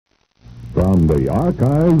From the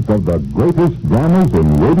archives of the greatest dramas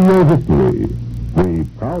in radio history, we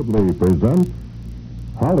proudly present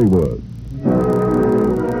Hollywood.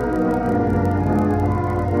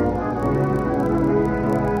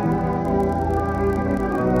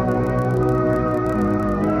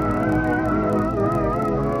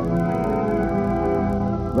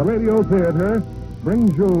 The Radio Theater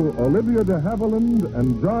brings you Olivia de Havilland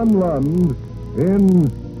and John Lund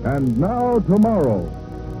in And Now Tomorrow.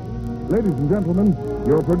 Ladies and gentlemen,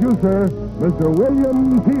 your producer, Mr.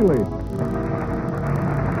 William Keeley.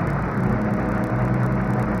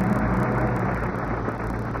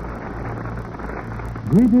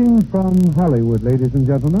 Greetings from Hollywood, ladies and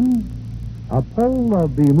gentlemen. A poll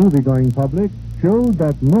of the movie-going public showed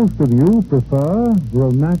that most of you prefer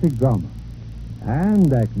romantic drama.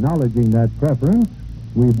 And acknowledging that preference,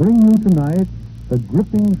 we bring you tonight the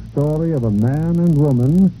gripping story of a man and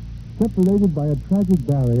woman separated by a tragic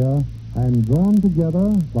barrier and drawn together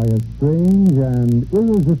by a strange and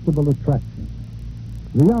irresistible attraction.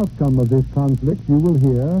 The outcome of this conflict you will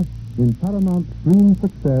hear in Paramount's screen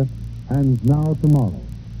success And Now Tomorrow,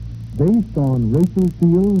 based on Rachel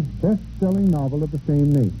Field's best-selling novel of the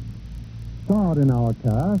same name. Starred in our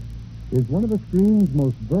cast is one of the screen's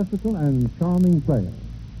most versatile and charming players,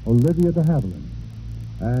 Olivia de Havilland.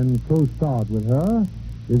 And co-starred with her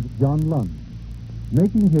is John Lund,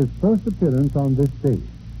 making his first appearance on this stage.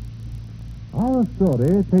 Our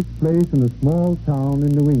story takes place in a small town in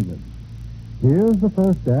New England. Here's the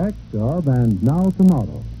first act of And Now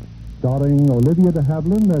Tomorrow, starring Olivia de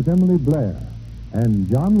Havilland as Emily Blair and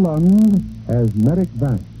John Lund as Merrick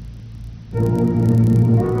Vance.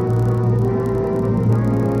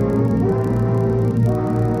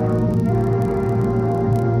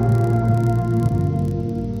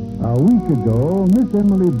 A week ago, Miss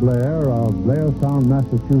Emily Blair of Blairstown,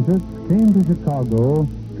 Massachusetts, came to Chicago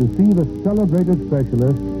to see the celebrated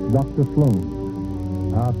specialist, Dr.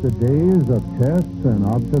 Sloan. After days of tests and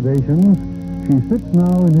observations, she sits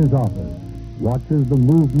now in his office, watches the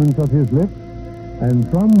movements of his lips, and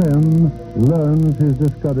from them learns his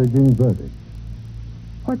discouraging verdict.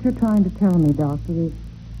 What you're trying to tell me, Doctor, is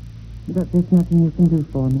that there's nothing you can do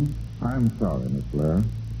for me. I'm sorry, Miss Blair.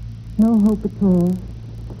 No hope at all.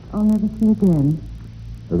 I'll never see again.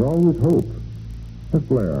 There's always hope. Miss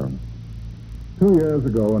Blair, 2 years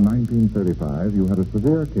ago in 1935, you had a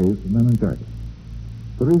severe case of meningitis.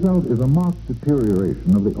 The result is a marked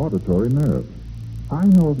deterioration of the auditory nerve. I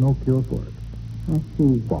know of no cure for it. I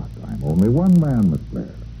see. But I'm only one man, Miss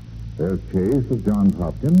Blair. There's Chase of Johns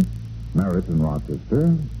Hopkins, Merritt in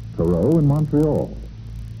Rochester, Thoreau in Montreal.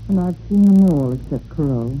 And I've seen them all except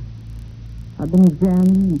Corot. I've been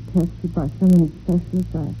examined and tested by so many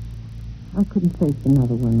specialists, I couldn't face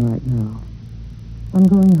another one right now. I'm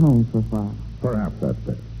going home for a while. Perhaps that's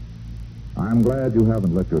best. I'm glad you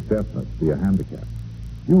haven't let your deafness be a handicap.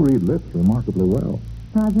 You read lips remarkably well.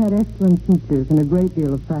 I've had excellent teachers and a great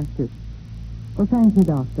deal of practice. Well, thank you,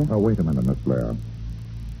 Doctor. Oh, wait a minute, Miss Blair.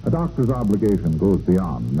 A doctor's obligation goes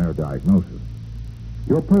beyond mere diagnosis.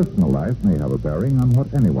 Your personal life may have a bearing on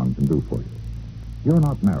what anyone can do for you. You're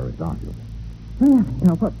not married, are you? Really?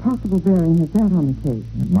 Now, what possible bearing has that on the case?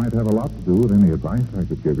 It might have a lot to do with any advice I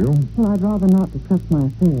could give you. Well, I'd rather not discuss my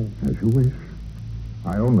affairs. As you wish.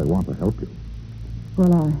 I only want to help you.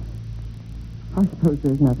 Well, I suppose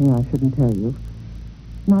there's nothing I shouldn't tell you.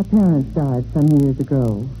 My parents died some years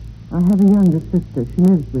ago. I have a younger sister. She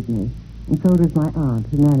lives with me. And so does my aunt,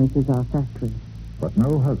 who manages our factory. But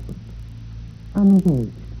no husband. I'm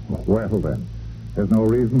engaged. Well, then, there's no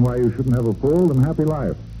reason why you shouldn't have a full and happy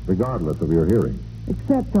life, regardless of your hearing.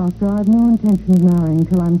 Except, Doctor, I've no intention of marrying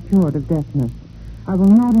until I'm cured of deafness. I will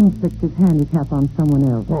not inflict this handicap on someone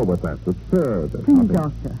else. Oh, but that's absurd. There's Please, nothing...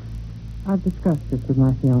 Doctor. I've discussed this with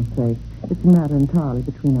my fiancé. It's a matter entirely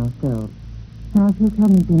between ourselves. Now, if you'll tell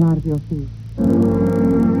me to be out of your feet.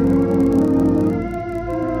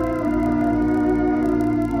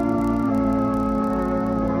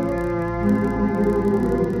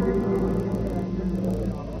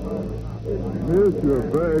 Miss, your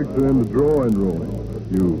bags are in the drawing room.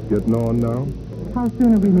 You getting on now? How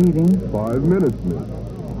soon are we leaving? 5 minutes, miss.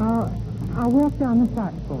 I'll walk down the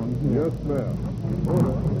platform here. Yes, ma'am. Hold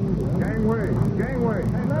on. Gangway! Gangway!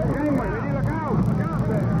 Gangway! Lady, look out! Look out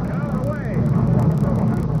there! Get out of the way!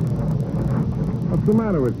 What's the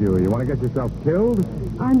matter with you? You want to get yourself killed?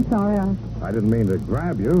 I'm sorry, I didn't mean to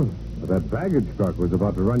grab you, but that baggage truck was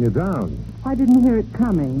about to run you down. I didn't hear it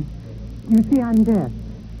coming. You see, I'm deaf.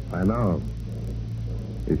 I know.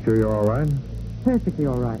 You sure you're all right? Perfectly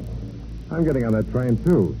all right. I'm getting on that train,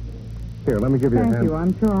 too. Here, let me give you a hand. Thank you.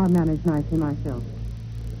 I'm sure I'll manage nicely myself.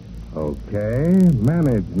 Okay,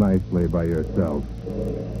 manage nicely by yourself.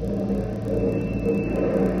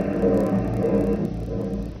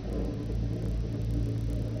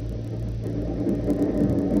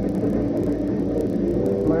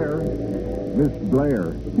 Blair. Miss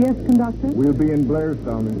Blair. Yes, conductor? We'll be in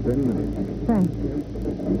Blairstown in 10 minutes. Thank you.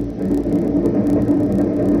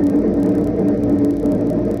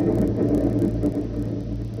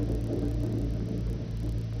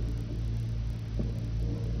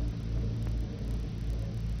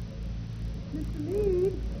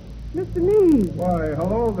 Mr. Meade. Why,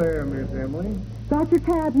 hello there, Miss Emily. Got your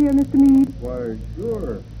cab here, Mr. Meade? Why,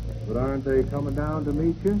 sure. But aren't they coming down to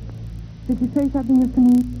meet you? Did you say something, Mr.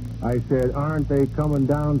 Meade? I said, aren't they coming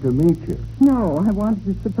down to meet you? No, I wanted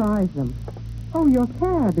to surprise them. Oh, your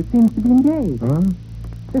cab. It seems to be engaged. Huh?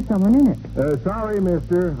 There's someone in it. Sorry,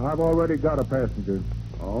 mister. I've already got a passenger.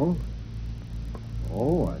 Oh?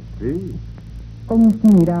 Oh, I see. Oh,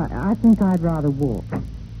 Mr. Meade, I think I'd rather walk.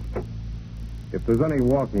 If there's any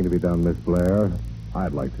walking to be done, Miss Blair,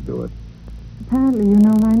 I'd like to do it. Apparently you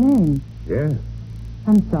know my name. Yes.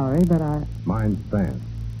 I'm sorry, but Mine's Vance.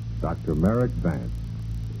 Dr. Merrick Vance.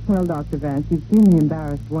 Well, Dr. Vance, you've seen me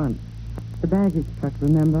embarrassed once. The baggage truck,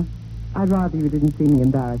 remember? I'd rather you didn't see me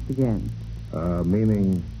embarrassed again.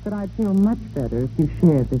 Meaning? But I'd feel much better if you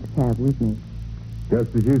shared this cab with me.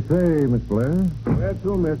 Just as you say, Miss Blair. Where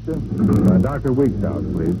to, mister? Dr. Weeks' house,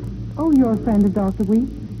 please. Oh, you're a friend of Dr.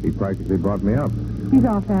 Weeks? He practically brought me up. He's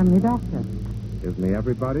our family doctor. Isn't he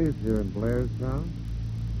everybody's here in Blairstown?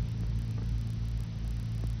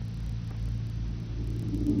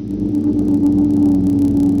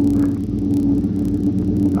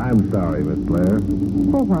 I'm sorry, Miss Blair.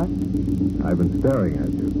 For what? I've been staring at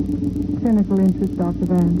you. Cynical interest, Dr.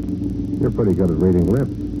 Vance. You're pretty good at reading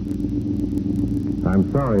lips.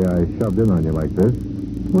 I'm sorry I shoved in on you like this.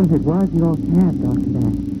 Well, it was your cab, Dr.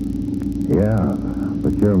 Vance. Yeah,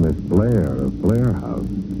 but you're Miss Blair of Blair House.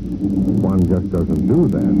 One just doesn't do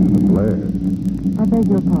that to the Blairs. I beg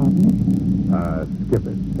your pardon? Skip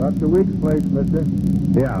it. Dr. Weeks' place, mister.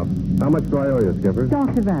 Yeah. How much do I owe you, Skipper?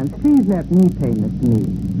 Dr. Vance, please let me pay Mr.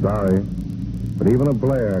 Meade. Sorry. But even a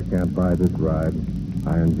Blair can't buy this ride.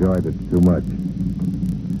 I enjoyed it too much.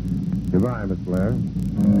 Goodbye, Miss Blair.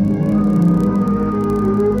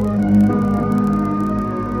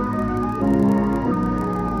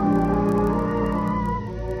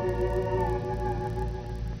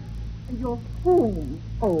 You're home.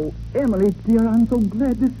 Oh, Emily, dear, I'm so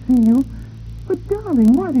glad to see you. But,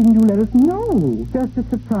 darling, why didn't you let us know? Just a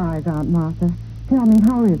surprise, Aunt Martha. Tell me,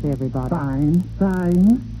 how is everybody?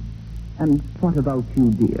 Fine. And what about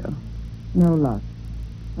you, dear? No luck.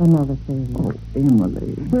 Another thing. Oh,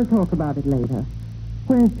 Emily. We'll talk about it later.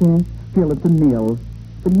 Where's Jess? Still at the mill.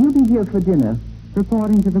 But he'll be here for dinner.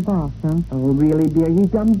 Reporting to the boss, huh? Oh, really, dear,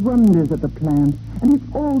 he's done wonders at the plant. And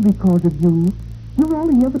it's all because of you. You're all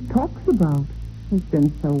he ever talks about. He's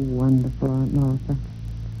been so wonderful, Aunt Martha.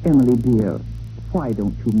 Emily, dear, why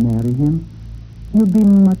don't you marry him? You'd be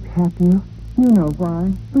much happier. You know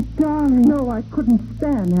why. But, darling... No, I couldn't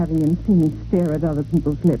stand having him see me stare at other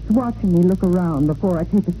people's lips, watching me look around before I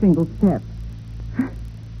take a single step.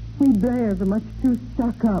 We Blairs are much too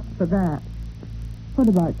stuck up for that. What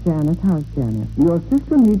about Janet? How's Janet? Your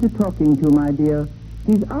sister needs a talking to, my dear.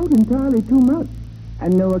 She's out entirely too much,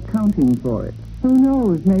 and no accounting for it. Who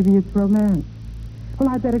knows? Maybe it's romance. Well,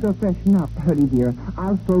 I'd better go freshen up. Hurry, dear.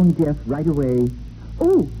 I'll phone Jeff right away.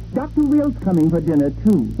 Oh, Dr. Will's coming for dinner,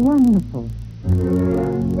 too. Wonderful.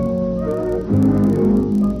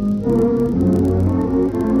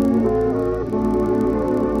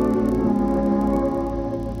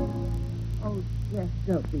 Oh, Jeff,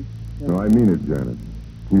 don't be silly. No, I mean it, Janet.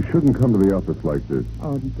 You shouldn't come to the office like this.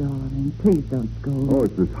 Oh, darling, please don't scold. Oh,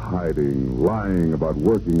 it's this hiding, lying about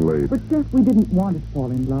working late. But, Jeff, we didn't want to fall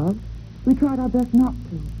in love. We tried our best not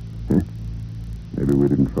to. Maybe we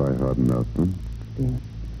didn't try hard enough, huh? Jeff,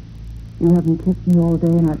 you haven't kissed me all day,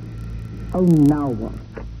 and Oh, now what?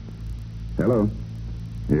 Hello?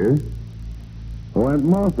 Yes? Oh, Aunt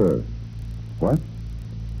Martha. What?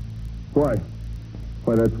 Why,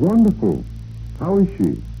 that's wonderful. How is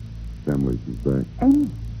she? Emily, she's back. Emily?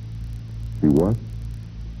 She what?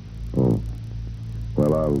 Oh.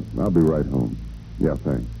 Well, I'll be right home. Yeah,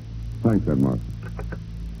 thanks. Thanks, Aunt Martha.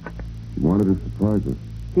 She wanted to surprise us.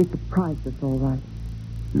 She surprised us all right.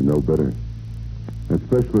 You know better. That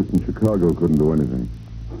specialist in Chicago couldn't do anything.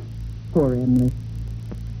 Poor Emily.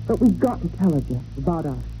 But we've got to tell her, Jeff, about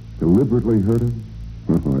us. Deliberately hurt her?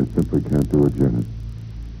 I simply can't do it, Janet.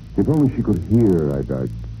 If only she could hear, I'd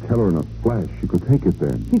tell her in a flash. She could take it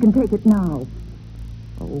then. She can take it now.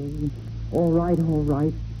 Oh, all right, all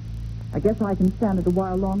right. I guess I can stand it a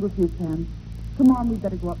while longer if you can. Come on, we'd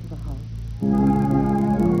better go up to the house.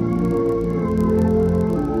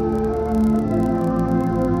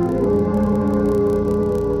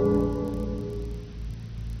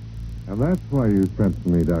 And that's why you sent for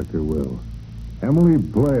me, Dr. Will. Emily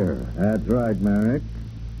Blair. That's right, Merrick.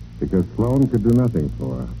 Because Sloan could do nothing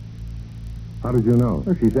for her. How did you know?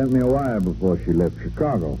 Well, she sent me a wire before she left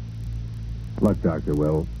Chicago. Look, Dr.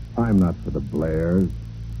 Will, I'm not for the Blairs.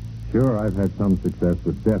 Sure, I've had some success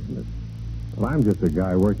with deafness. But I'm just a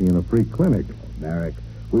guy working in a free clinic. Merrick,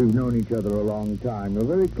 we've known each other a long time. You're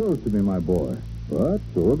very close to me, my boy. But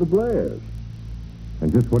so are the Blairs.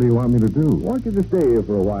 And just what do you want me to do? I want you to stay here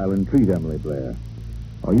for a while and treat Emily Blair.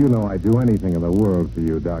 Oh, you know I'd do anything in the world for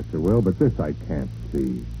you, Dr. Will, but this I can't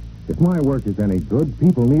see. If my work is any good,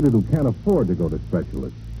 people need it who can't afford to go to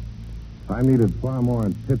specialists. I'm needed far more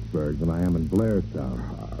in Pittsburgh than I am in Blairstown.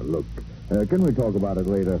 Look, can we talk about it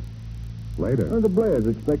later? Later? The Blairs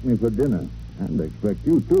expect me for dinner, and they expect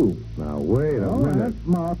you, too. Now, wait a minute. Aunt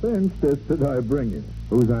Martha insists that I bring you.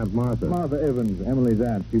 Who's Aunt Martha? Martha Evans, Emily's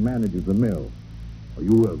aunt. She manages the mill. Oh,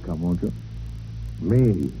 you will come, won't you?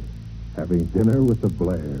 Me? Having dinner with the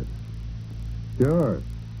Blairs? Sure.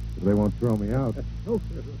 If they won't throw me out.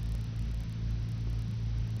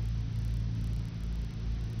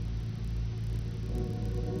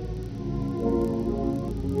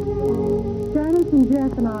 Janice and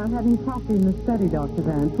Jeff and I are having coffee in the study, Dr.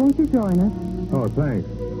 Vance. Won't you join us? Oh, thanks.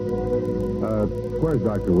 Where's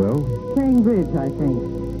Dr. Will? Playing bridge, I think.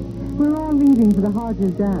 We're all leaving for the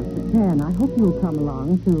Hodges dance at 10. I hope you'll come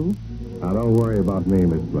along, too. Now, don't worry about me,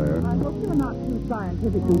 Miss Blair. I hope you're not too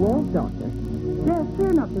scientific to walk, Doctor. Yes,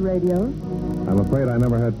 turn up the radio. I'm afraid I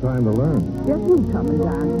never had time to learn. Yes, you come and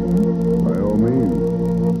dance then. By all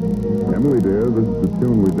means. Emily, dear, this is the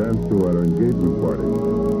tune we danced to at our engagement party.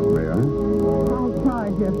 May I? I'll try,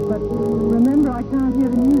 Jeff, but remember I can't hear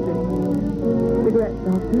the music. Cigarette,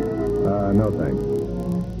 Doctor? No thanks.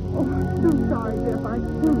 Oh, I'm so sorry, Jeff. I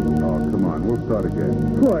couldn't. Oh, come on. We'll start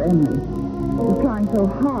again. Poor Emily. She's trying so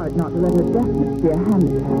hard not to let her deafness be a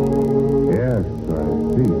handicap. Yes, I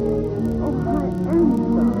see. Oh, I am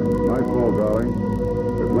sorry. My fault, darling.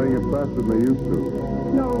 They're playing it faster than they used to.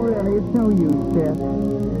 No, really, it's no use, Jeff.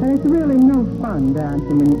 And it's really no fun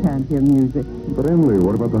dancing when you can't hear music. But, Emily,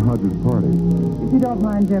 what about the Hodges party? If you don't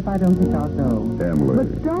mind, Jeff, I don't think I'll go. Emily.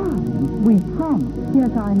 But, darling, we promised.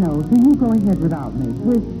 Yes, I know. So you go ahead without me.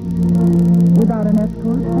 Without an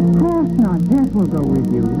escort? Of course not. Jeff will go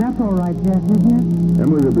with you. That's all right, Jeff, isn't it?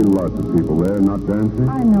 Emily, there'll be lots of people there not dancing.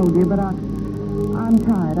 I know, dear, but I'm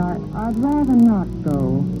tired. I'd rather not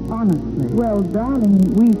go, honestly. Well, darling,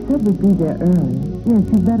 we said we'd be there early. Yes,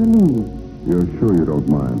 you'd better leave. You're sure you don't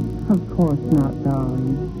mind? Of course not,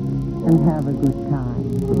 darling. And have a good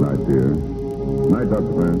time. Good night, dear. Night,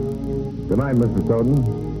 Dr. Vance. Good night, Mr. Soden.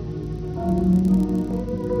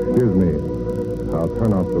 Excuse me. I'll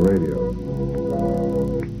turn off the radio.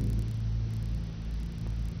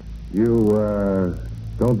 You,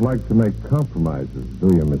 don't like to make compromises, do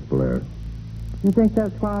you, Miss Blair? You think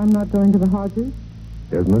that's why I'm not going to the Hodges?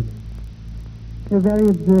 Isn't it? You're very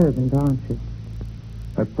observant, aren't you?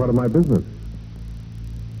 That's part of my business.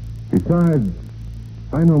 Besides,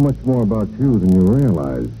 I know much more about you than you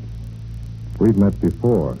realize. We've met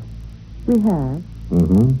before. We have.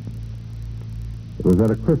 Mm-hmm. It was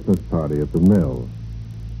at a Christmas party at the mill.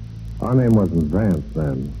 Our name wasn't Vance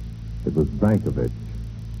then. It was Vankovich.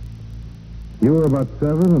 You were about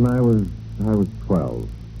 7 and I was 12.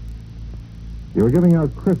 You were giving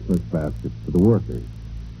out Christmas baskets to the workers.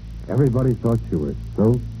 Everybody thought you were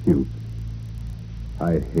so cute.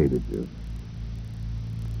 I hated you.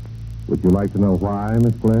 Would you like to know why,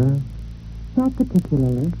 Miss Blair? Not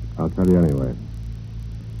particularly. I'll tell you anyway.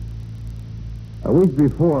 A week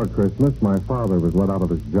before Christmas, my father was let out of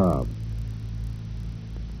his job.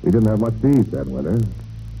 We didn't have much to eat that winter.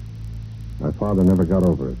 My father never got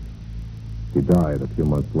over it. He died a few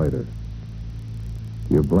months later.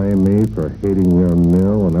 You blame me for hating your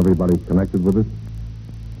mill and everybody connected with it?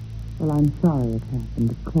 Well, I'm sorry it happened,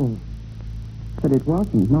 of course. But it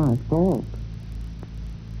wasn't my fault.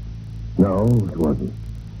 No, it wasn't.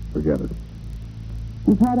 Forget it.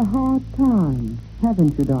 You've had a hard time,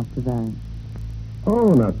 haven't you, Dr. Vance?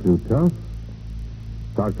 Oh, not too tough.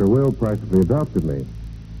 Dr. Will practically adopted me.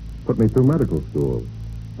 Put me through medical school.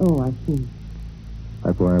 Oh, I see.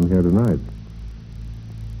 That's why I'm here tonight.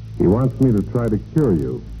 He wants me to try to cure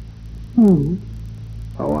you. You?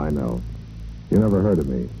 Oh, I know. You never heard of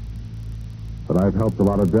me. But I've helped a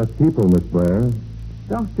lot of deaf people, Miss Blair.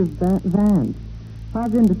 Dr. Vance,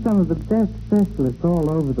 I've been to some of the best specialists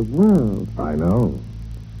all over the world. I know.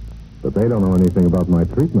 But they don't know anything about my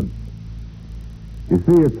treatment. You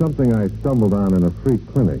see, it's something I stumbled on in a free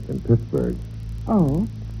clinic in Pittsburgh. Oh?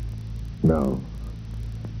 No.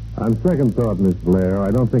 On second thought, Miss Blair, I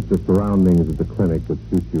don't think the surroundings of the clinic would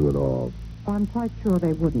suit you at all. I'm quite sure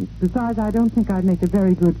they wouldn't. Besides, I don't think I'd make a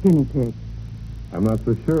very good guinea pig. I'm not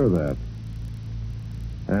so sure of that.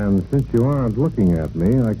 And since you aren't looking at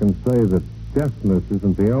me, I can say that deafness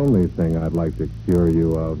isn't the only thing I'd like to cure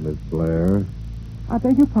you of, Miss Blair. I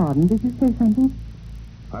beg your pardon. Did you say something?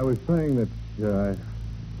 I was saying that,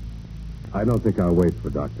 I don't think I'll wait for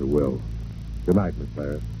Dr. Will. Good night, Miss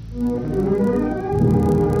Blair.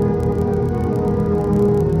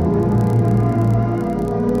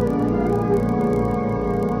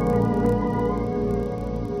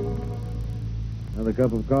 Another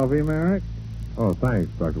cup of coffee, Merrick? Oh,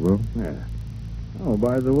 thanks, Dr. Will. Yeah. Oh,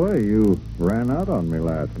 by the way, you ran out on me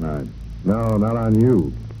last night. No, not on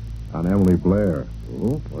you. On Emily Blair.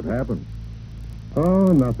 Oh, what happened? Oh,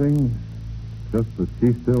 nothing. Just that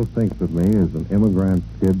she still thinks of me as an immigrant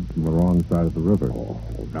kid from the wrong side of the river. Oh,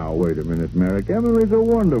 now, wait a minute, Merrick. Emily's a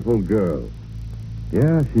wonderful girl.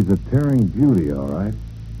 Yeah, she's a tearing beauty, all right.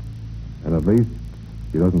 And at least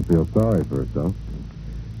she doesn't feel sorry for herself.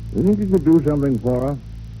 You think you could do something for her?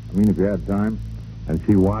 I mean, if you had time. And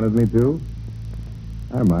she wanted me to?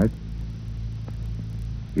 I might.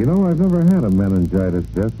 You know, I've never had a meningitis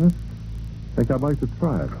deafness. Think I'd like to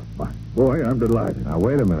try it. My boy, I'm delighted. Now,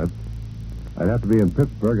 wait a minute. I'd have to be in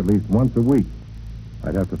Pittsburgh at least once a week.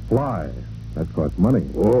 I'd have to fly. That costs money.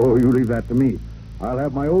 Oh, you leave that to me. I'll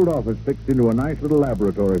have my old office fixed into a nice little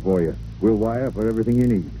laboratory for you. We'll wire for everything you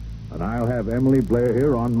need. And I'll have Emily Blair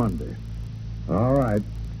here on Monday. All right.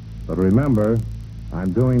 But remember,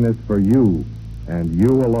 I'm doing this for you, and you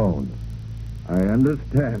alone. I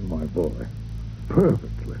understand, my boy.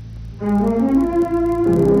 Perfectly.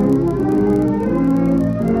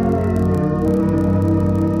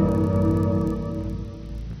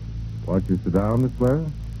 Won't you sit down, Miss Blair?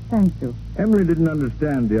 Thank you. Emily didn't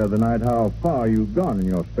understand the other night how far you've gone in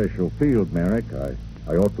your special field, Merrick.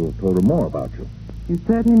 I ought to have told her more about you. You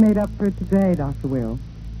certainly made up for it today, Dr. Will.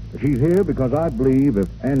 She's here because I believe if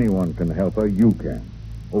anyone can help her, you can.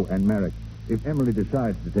 Oh, and Merrick, if Emily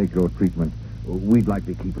decides to take your treatment, we'd like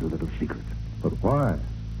to keep it a little secret. But why?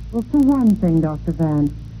 Well, for one thing, Dr.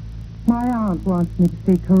 Vance, my aunt wants me to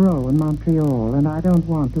see Corot in Montreal, and I don't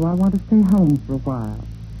want to. I want to stay home for a while.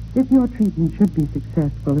 If your treatment should be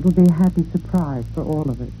successful, it'll be a happy surprise for all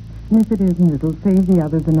of us. And if it isn't, it'll save the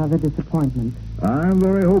others another disappointment. I'm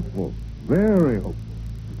very hopeful. Very hopeful.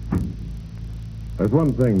 There's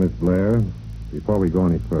one thing, Miss Blair, before we go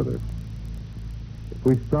any further. If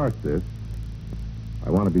we start this, I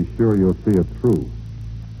want to be sure you'll see it through.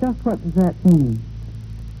 Just what does that mean?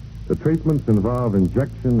 The treatments involve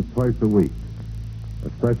injections twice a week. A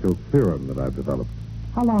special serum that I've developed.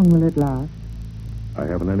 How long will it last? I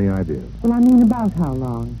haven't any idea. Well, I mean about how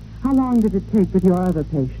long. How long did it take with your other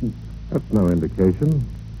patients? That's no indication.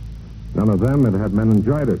 None of them had had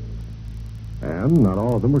meningitis. And not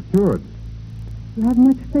all of them were cured. You have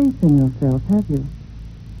much faith in yourself, have you?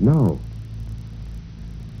 No.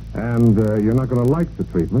 And you're not going to like the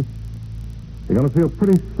treatment. You're going to feel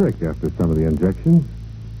pretty sick after some of the injections.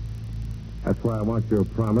 That's why I want your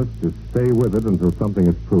promise to stay with it until something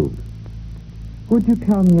is proved. Would you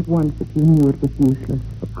tell me at once if you knew it was useless?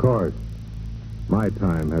 Of course. My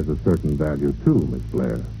time has a certain value, too, Miss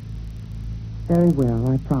Blair. Very well,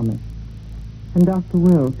 I promise. And Dr.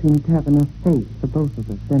 Will seems to have enough faith for both of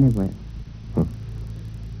us anyway.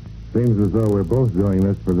 Seems as though we're both doing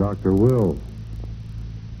this for Dr. Will.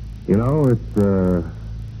 You know, it's a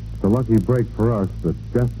lucky break for us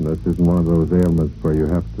that deafness isn't one of those ailments where you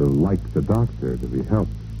have to like the doctor to be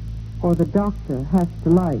helped. Or the doctor has to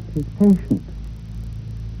like his patient.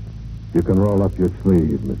 You can roll up your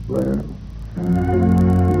sleeve, Miss Blair.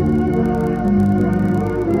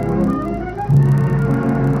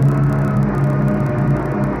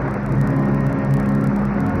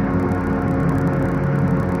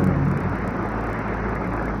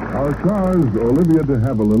 Our stars, Olivia de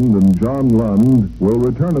Havilland and John Lund, will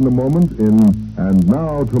return in a moment in And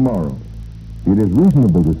Now Tomorrow. It is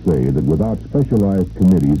reasonable to say that without specialized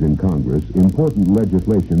committees in Congress, important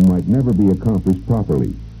legislation might never be accomplished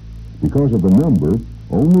properly. Because of the number,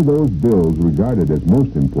 only those bills regarded as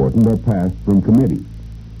most important are passed from committee.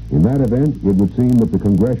 In that event, it would seem that the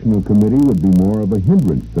Congressional Committee would be more of a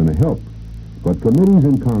hindrance than a help. But committees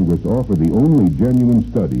in Congress offer the only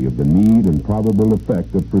genuine study of the need and probable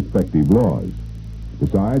effect of prospective laws.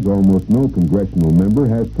 Besides, almost no congressional member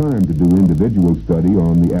has time to do individual study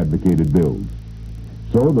on the advocated bills.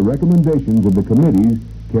 So the recommendations of the committees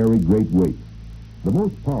carry great weight. The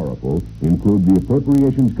most powerful include the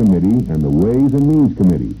Appropriations Committee and the Ways and Means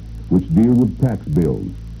Committee, which deal with tax bills.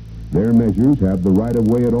 Their measures have the right of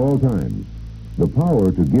way at all times. The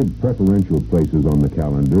power to give preferential places on the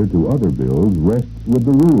calendar to other bills rests with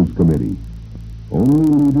the Rules Committee. Only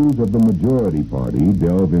leaders of the majority party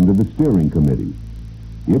delve into the Steering Committee.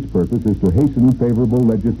 Its purpose is to hasten favorable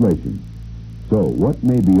legislation. So what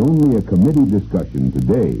may be only a committee discussion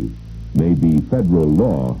today may be federal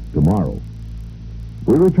law tomorrow.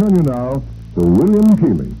 We return you now to William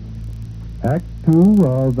Keighley. Act 2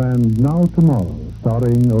 of And Now Tomorrow,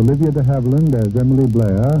 starring Olivia de Havilland as Emily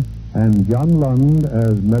Blair and John Lund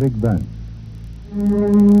as Merrick Vance.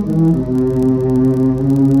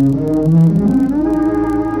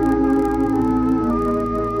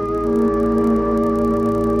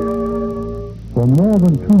 For more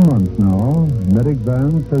than 2 months now, Merrick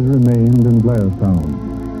Vance has remained in Blairstown.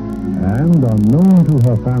 And, unknown to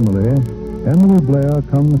her family, Emily Blair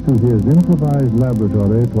comes to his improvised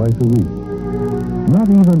laboratory twice a week. Not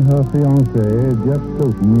even her fiancé, Jeff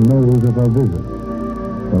Stoughton, knows of her visit.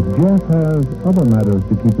 But Jeff has other matters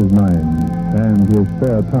to keep his mind and his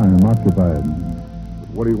spare time occupied.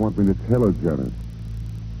 What do you want me to tell her, Janet?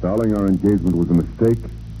 Darling, our engagement was a mistake.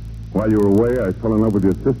 While you were away, I fell in love with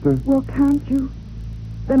your sister. Well, can't you?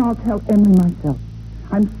 Then I'll tell Emily myself.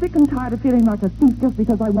 I'm sick and tired of feeling like a thief just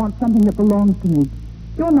because I want something that belongs to me.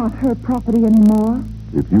 You're not her property anymore.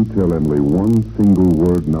 If you tell Emily one single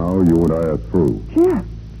word now, you and I are through. Jeff.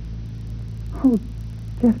 Oh,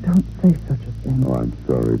 Jeff, don't say such a thing. Oh, I'm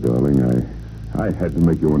sorry, darling. I had to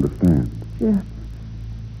make you understand. Jeff.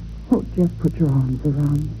 Oh, Jeff, put your arms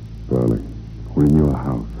around me. Darling, we're in your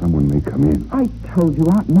house. Someone may come in. I told you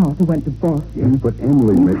Aunt Martha went to Boston. Yes, but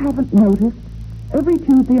Emily You may... haven't noticed? Every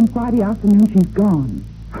Tuesday and Friday afternoon she's gone.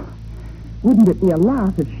 Wouldn't it be a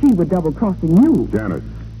laugh if she were double-crossing you? Janet.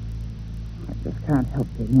 I just can't help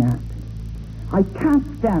being nasty. I can't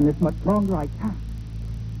stand this much longer. I can't.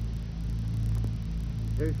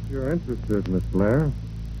 In case you're interested, Miss Blair,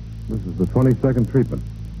 this is the 22nd treatment.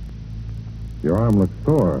 Your arm looks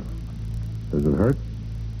sore. Does it hurt?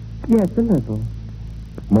 Yes, a little.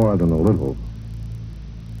 More than a little.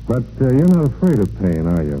 But you're not afraid of pain,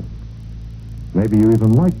 are you? Maybe you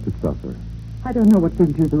even like to suffer. I don't know what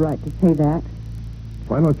gives you the right to say that.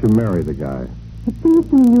 Why don't you marry the guy? It seems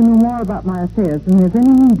to me you know more about my affairs than there's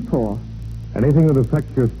any need for. Anything that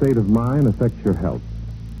affects your state of mind affects your health.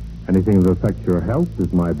 Anything that affects your health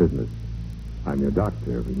is my business. I'm your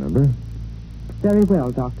doctor, remember? Very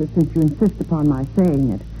well, Doctor, since you insist upon my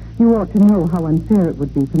saying it. You ought to know how unfair it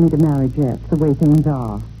would be for me to marry Jeff, the way things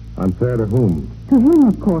are. Unfair to whom? To him,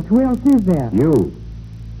 of course. Who else is there? You.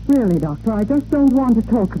 Really, Doctor, I just don't want to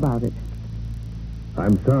talk about it.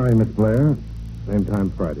 I'm sorry, Miss Blair. Same time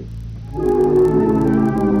Friday.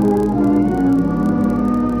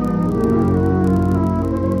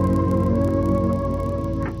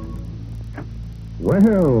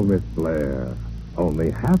 Well, Miss Blair,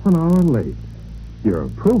 only half an hour late. You're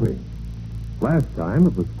improving. Last time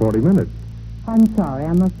it was 40 minutes. I'm sorry.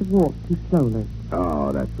 I must have walked too slowly.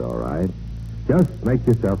 Oh, that's all right. Just make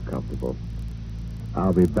yourself comfortable.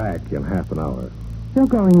 I'll be back in half an hour. You're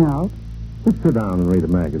going out? Just sit down and read a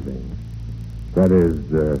magazine. That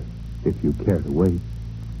is, if you care to wait.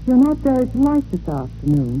 You're not very polite this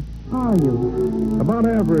afternoon, are you? About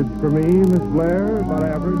average for me, Miss Blair. About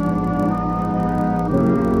average.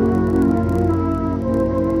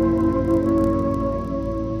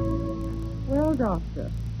 Well, Doctor,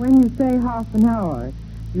 when you say half an hour,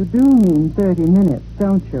 you do mean 30 minutes,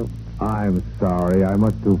 don't you? I'm sorry. I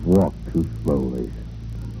must have walked too slowly.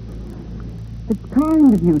 It's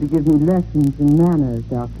kind of you to give me lessons in manners,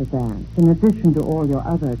 Dr. Vance, in addition to all your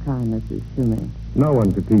other kindnesses to me. No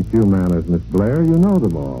one could teach you manners, Miss Blair. You know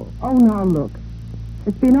them all. Oh, now look.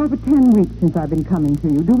 It's been over 10 weeks since I've been coming to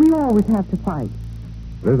you. Do we always have to fight?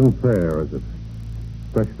 It isn't fair, is it?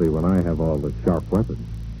 Especially when I have all the sharp weapons.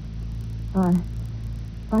 I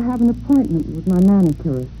have an appointment with my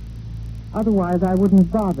manicurist. Otherwise, I wouldn't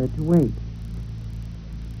bother to wait.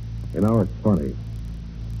 You know, it's funny.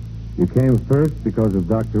 You came first because of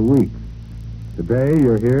Dr. Weeks. Today,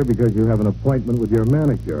 you're here because you have an appointment with your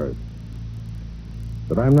manicurist.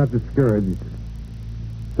 But I'm not discouraged.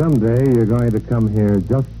 Someday, you're going to come here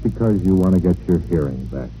just because you want to get your hearing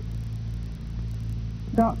back.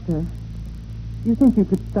 Doctor, you think you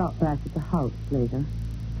could stop back at the house later?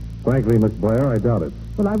 Frankly, Miss Blair, I doubt it.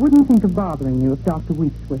 Well, I wouldn't think of bothering you if Dr.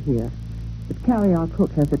 Weeks were here. But Carrie, our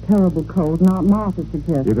cook, has a terrible cold, and Aunt Martha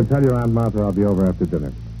suggests... You can tell your Aunt Martha I'll be over after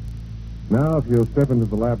dinner. Now, if you'll step into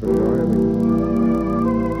the laboratory...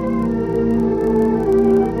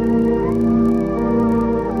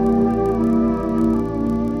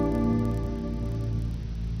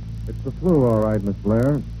 flu, all right, Miss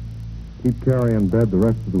Blair. Keep Carrie in bed the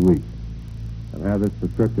rest of the week. And have this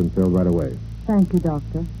prescription filled right away. Thank you,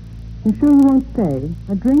 Doctor. You sure you won't stay?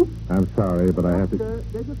 A drink? I'm sorry, but I have to...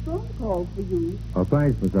 There's a phone call for you. Oh,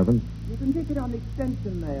 thanks, Miss Evans. You can take it on the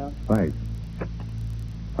extension there. Thanks.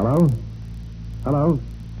 Hello? Hello?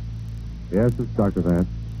 Yes, it's Dr. Vance.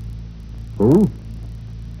 Who?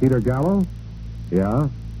 Peter Gallo? Yeah?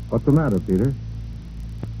 What's the matter, Peter?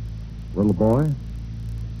 Little boy?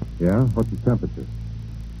 Yeah? What's his temperature?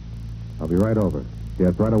 I'll be right over.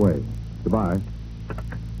 Yes, right away. Goodbye.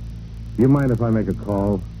 Do you mind if I make a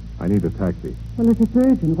call? I need a taxi. Well, if it's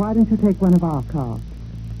urgent, why don't you take one of our cars?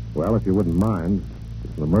 Well, if you wouldn't mind.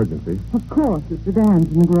 It's an emergency. Of course, the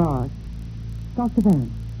sedan's in the garage. Dr.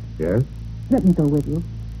 Vance, Yes? let me go with you.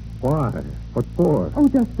 Why? What for? Oh,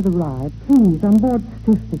 just for the ride. Please, I'm bored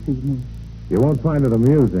stiff this evening. You won't find it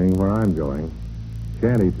amusing where I'm going.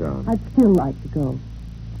 Shantytown. I'd still like to go.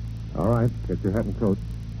 All right, get your hat and coat.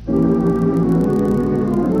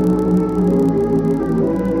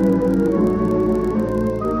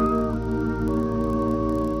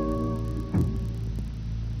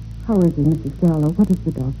 How is he, Mrs. Gallo? What does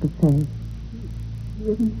the doctor say? He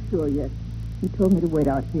isn't sure yet. He told me to wait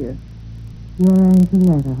out here. You're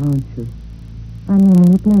Angeletta, aren't you? I'm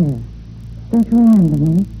Emily Blair. Don't you remember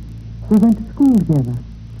me? We went to school together.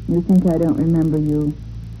 You think I don't remember you?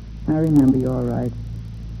 I remember you all right.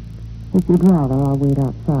 If you'd rather, I'll wait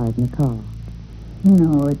outside in the car.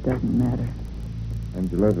 No, it doesn't matter.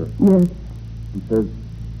 Angeletta. Yes, He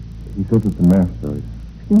says it's a mastoid.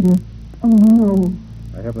 Peter. Oh, no.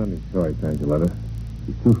 I haven't any choice, Angeletta.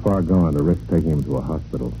 He's too far gone to risk taking him to a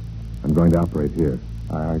hospital. I'm going to operate here.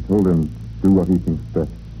 I told him do what he thinks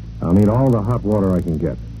best. I'll need all the hot water I can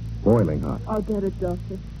get. Boiling hot. I'll get it,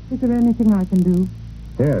 Doctor. Is there anything I can do?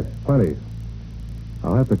 Yes, plenty.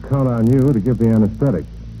 I'll have to count on you to give the anesthetic.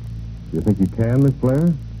 Do you think you can, Miss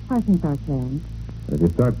Blair? I think I can. If you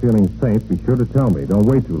start feeling faint, be sure to tell me. Don't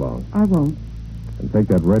wait too long. I won't. And take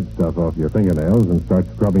that red stuff off your fingernails and start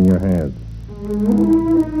scrubbing your hands.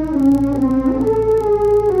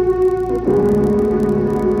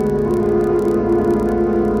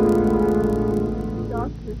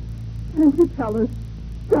 Doctor, can't you tell us?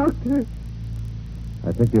 Doctor.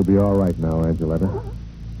 I think you'll be all right now, Angeletta.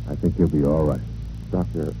 I think you'll be all right.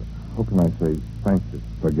 Doctor, how can I say thank you?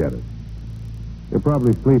 Forget it. You'll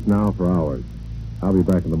probably sleep now for hours. I'll be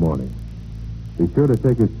back in the morning. Be sure to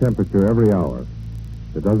take his temperature every hour.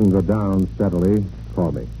 If it doesn't go down steadily,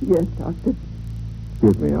 call me. Yes, Doctor.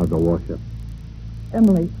 Excuse me, I'll go wash up.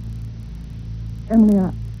 Emily,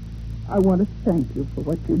 I want to thank you for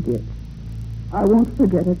what you did. I won't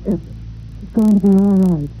forget it ever. It's going to be all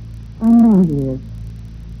right. I know he is.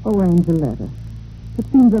 Oh, Angeletta. It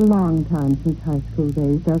seems a long time since high school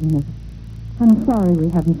days, doesn't it? I'm sorry we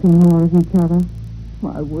haven't seen more of each other.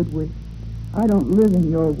 Why would we? I don't live in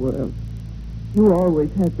your world. You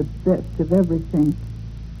always had the best of everything.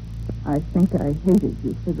 I think I hated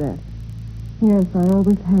you for that. Yes, I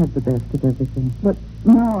always had the best of everything. But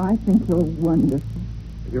now I think you're wonderful.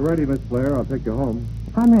 If you're ready, Miss Blair, I'll take you home.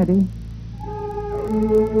 I'm ready.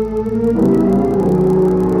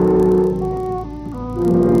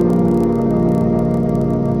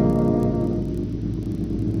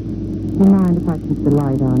 Do you mind if I keep the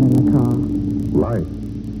light on in the car? Light?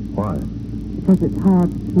 Why? Because it's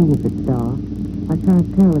hard to see if it's dark. I can't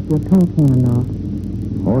tell if you're talking or not.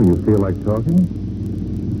 Oh, you feel like talking?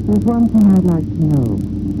 There's one thing I'd like to know.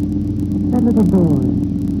 That little boy,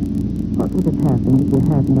 what would have happened if you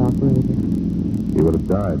hadn't operated? He would have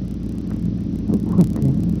died. So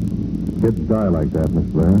quickly. Kids die like that, Miss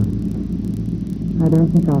Blair. I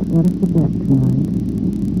don't think I'll ever forget tonight.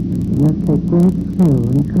 It must take great skill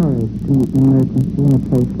and courage to meet an emergency in a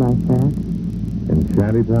place like that. In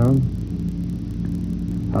Shantytown?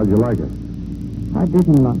 How'd you like it? I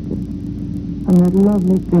didn't like it. And that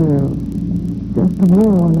lovely girl, just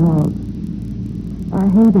worn out. I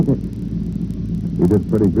hated it. You did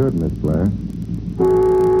pretty good, Miss Blair.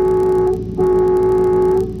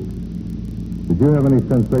 Did you have any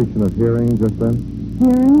sensation of hearing just then?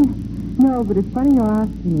 Hearing? No, but it's funny you're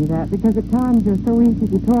asking me that, because at times you're so easy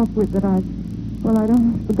to talk with that I'd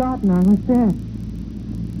almost forgotten I was deaf.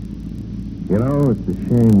 You know, it's a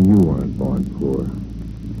shame you weren't born poor.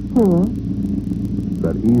 Poor?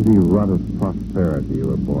 That easy rut of prosperity you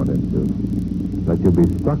were born into. That you'll be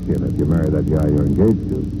stuck in if you marry that guy you're engaged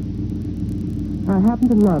to. I happen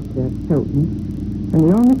to love Jeff Stoughton, and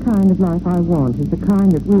the only kind of life I want is the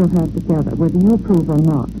kind that we'll have together, whether you approve or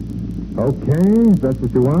not. Okay, if that's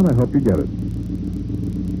what you want, I hope you get it.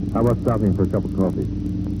 How about stopping for a cup of coffee?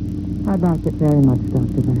 I'd like it very much,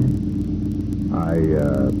 Dr. Van.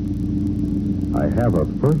 I have a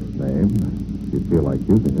first name, if you feel like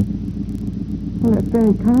using it. Well, that's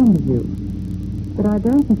very kind of you. But I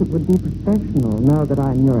don't think it would be professional now that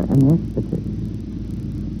I'm your anesthetist.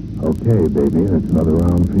 Okay, baby, that's another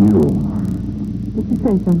round for you. Did you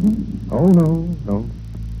say something? Oh, no.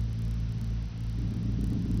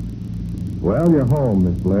 Well, you're home,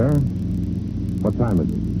 Miss Blair. What time is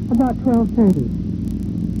it? About 12:30.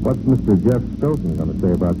 What's Mr. Jeff Stoughton going to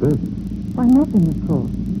say about this? Why, nothing, of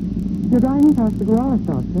course. You're driving past the garage,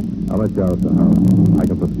 Doctor. I'll let you out of the house. I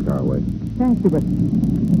can put the car away. Thank you, but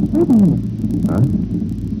wait a minute. Huh?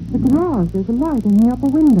 The garage, there's a light in the upper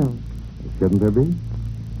window. Shouldn't there be?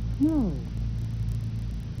 No.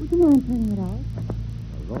 Would you mind turning it out?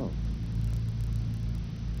 Not at all.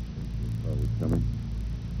 Oh, he's coming.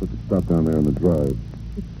 Put the stuff down there in the drive.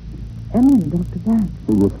 Emily, Dr. Vance.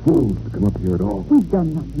 We were fools to come up here at all. We've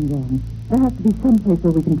done nothing wrong. There has to be some place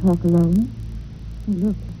where we can talk alone. Oh,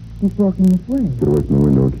 look, he's walking this way. Get away from the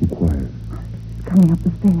window and keep quiet. He's coming up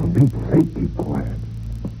the For stairs. Pete's sake, keep quiet.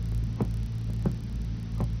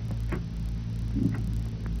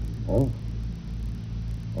 Oh.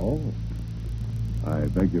 I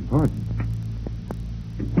beg your pardon.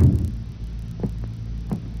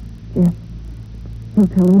 Yes. He'll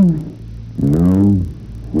tell Emily. No,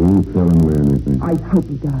 we won't tell Emily anything. I hope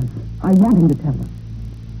he does. I want him to tell us.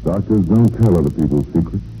 Doctors don't tell other people's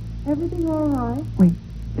secrets. Everything all right? Wait,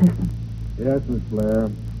 listen. Yes, Miss Blair.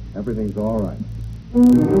 Everything's all right.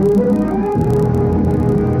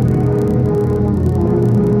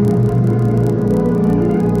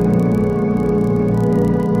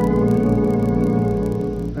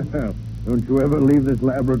 Don't you ever leave this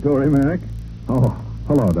laboratory, Merrick? Oh,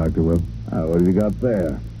 hello, Dr. Will. What have you got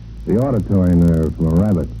there? The auditory nerve from a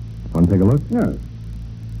rabbit. Want to take a look? Yes.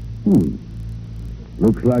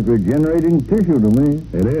 Looks like regenerating tissue to me.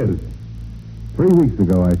 It is. 3 weeks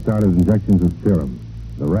ago, I started injections of serum.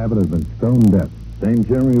 The rabbit has been stone deaf. Same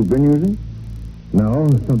serum you've been using? No,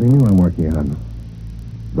 something new I'm working on.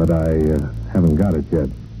 But I haven't got it yet.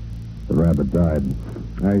 The rabbit died.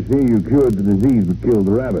 I see you cured the disease but killed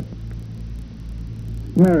the rabbit.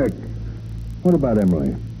 Merrick, what about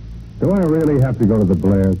Emily? Do I really have to go to the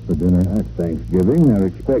Blairs for dinner? That's Thanksgiving. They're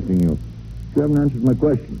expecting you. You haven't answered my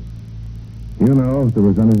question. You know, if there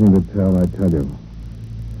was anything to tell, I'd tell you.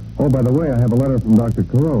 Oh, by the way, I have a letter from Dr.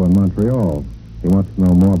 Carreau in Montreal. He wants to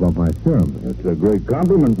know more about my serum. That's a great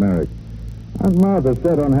compliment, Merrick. Aunt Martha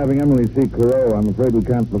set on having Emily see Carreau. I'm afraid we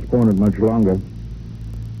can't postpone it much longer.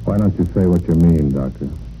 Why don't you say what you mean, Doctor?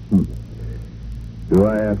 Do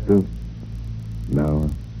I have to? No.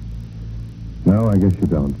 No, I guess you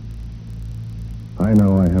don't. I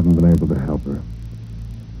know I haven't been able to help her.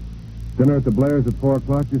 Dinner at the Blairs at 4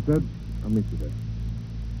 o'clock, you said? I'll meet you there.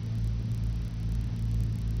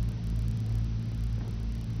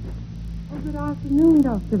 Oh, good afternoon,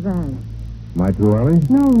 Dr. Vance. Am I too early?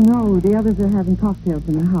 No, the others are having cocktails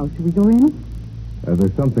in the house. Shall we go in?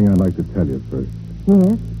 There's something I'd like to tell you first.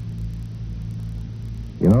 Yes.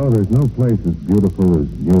 You know, there's no place as beautiful as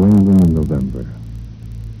New England in November.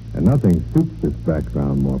 And nothing suits this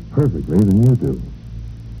background more perfectly than you do.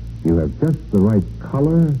 You have just the right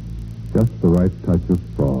color, just the right touch of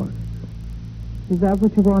frost. Is that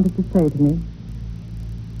what you wanted to say to me?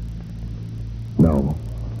 No.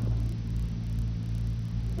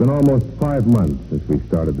 It's been almost 5 months since we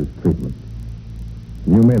started this treatment.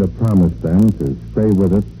 And you made a promise then to stay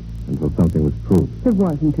with it until something was proved. It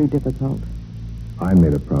wasn't too difficult. I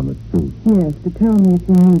made a promise, too. Yes, to tell me if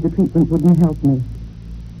you knew the treatment wouldn't help me.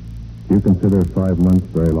 Do you consider 5 months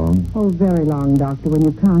very long? Oh, very long, Doctor, when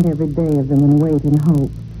you count every day of them and wait and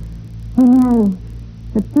hope. You know,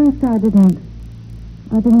 at first I didn't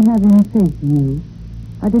have any faith in you.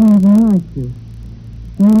 I didn't even like you.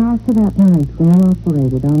 And then after that night when you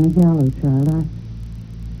operated on the gallows child,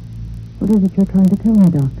 What is it you're trying to tell me,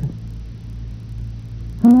 Doctor?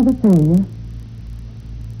 Another failure?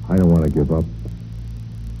 I don't want to give up.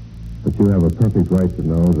 But you have a perfect right to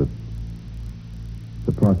know that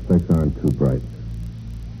the prospects aren't too bright.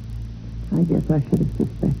 I guess I should have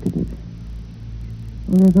suspected it.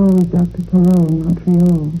 Well, there's always Dr. Carreau in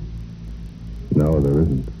Montreal. No, there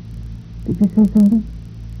isn't. Did you say something?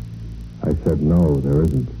 I said no, there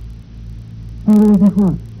isn't. No, there isn't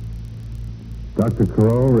what? Dr.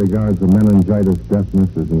 Carreau regards the meningitis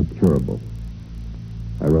deafness as incurable.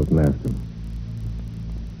 I wrote and asked him.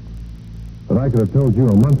 But I could have told you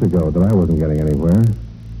a month ago that I wasn't getting anywhere.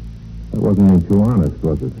 That wasn't being too honest,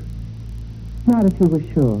 was it? Not if you were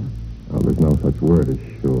sure. Oh, there's no such word as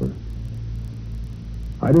sure.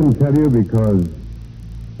 I didn't tell you because,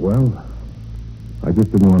 well, I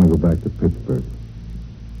just didn't want to go back to Pittsburgh.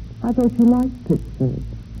 I thought you liked Pittsburgh.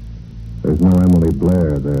 There's no Emily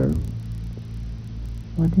Blair there.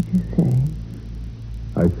 What did you say?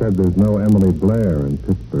 I said there's no Emily Blair in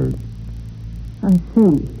Pittsburgh. I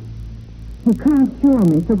see. You can't cure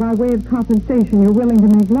me, so by way of compensation, you're willing to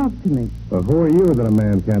make love to me. Well, who are you that a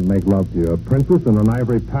man can't make love to you? A princess in an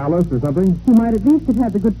ivory palace or something? You might at least have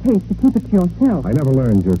had the good taste to keep it to yourself. I never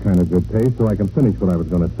learned your kind of good taste, so I can finish what I was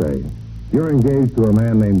going to say. You're engaged to a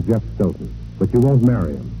man named Jeff Stoughton, but you won't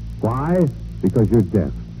marry him. Why? Because you're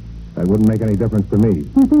deaf. That wouldn't make any difference to me.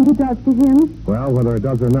 You think it does to him? Well, whether it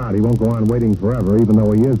does or not, he won't go on waiting forever, even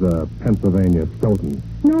though he is a Pennsylvania Stoughton.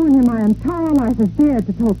 Knowing him my entire life has dared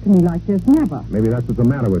to talk to me like this. Never. Maybe that's what's the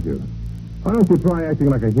matter with you. Why don't you try acting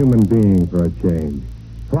like a human being for a change?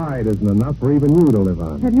 Pride isn't enough for even you to live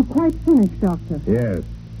on. Have you quite finished, Doctor? Yes.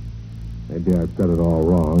 Maybe I've said it all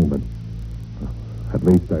wrong, but at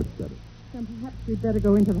least I've said it. Then perhaps we'd better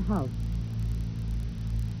go into the house.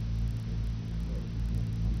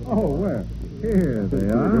 Oh, where? Here they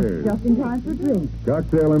are. Just in time for a drink.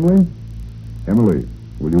 Cocktail, Emily? Emily,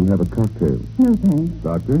 will you have a cocktail? No, thanks.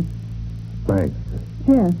 Doctor? Thanks.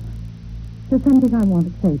 Jeff, there's something I want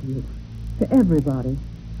to say to you. To everybody.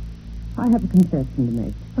 I have a confession to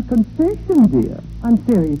make. A confession, dear. I'm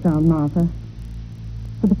serious, Aunt Martha.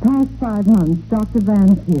 For the past 5 months, Dr.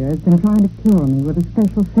 Vance here has been trying to cure me with a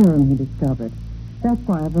special serum he discovered. That's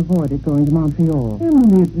why I've avoided going to Montreal.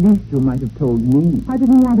 Emily, at least you might have told me. I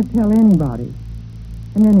didn't want to tell anybody.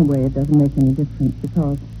 And anyway, it doesn't make any difference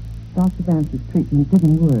because Dr. Vance's treatment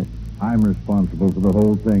didn't work. I'm responsible for the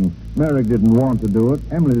whole thing. Merrick didn't want to do it.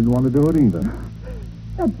 Emily didn't want to do it either.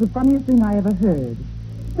 That's the funniest thing I ever heard.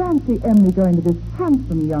 Fancy Emily going to this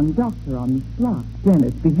handsome young doctor on the slot.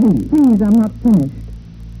 Dennis, behave. Please, I'm not finished.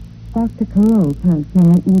 Dr. Carroll can't see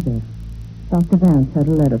me either. Dr. Vance had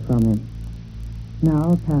a letter from him.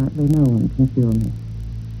 Now, apparently, no one can cure me.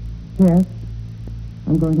 Yes,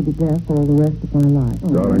 I'm going to be deaf all the rest of my life.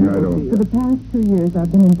 Darling, I don't... For the past 2 years,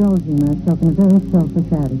 I've been indulging myself in a very selfish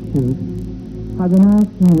attitude. I've been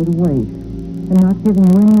asking you to wait, and not giving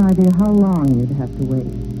you any idea how long you'd have to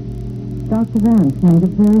wait. Dr. Vance made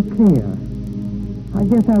it very clear. I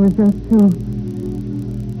guess I was just too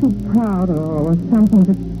proud or something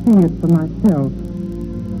to see it for myself.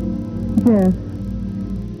 Jeff,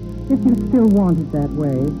 if you still want it that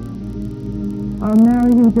way, I'll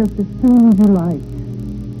marry you just as soon as you like.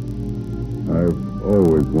 I've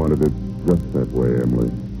always wanted it just that way,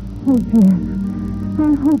 Emily. Oh, Jeff,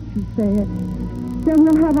 I hope you say it. Then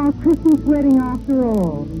we'll have our Christmas wedding after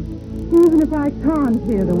all. Even if I can't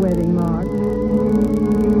hear the wedding march.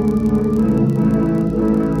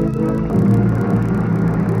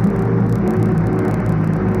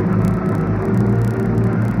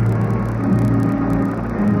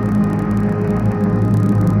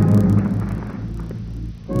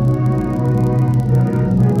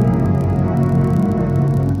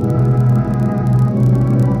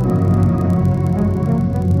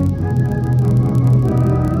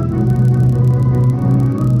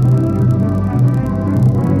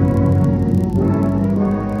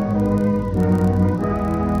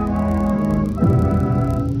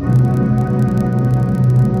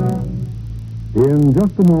 In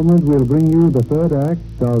just a moment, we'll bring you the third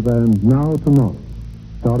act of And Now Tomorrow,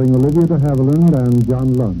 starring Olivia de Havilland and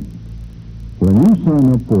John Lund. When you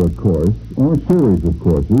sign up for a course or series of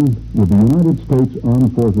courses with the United States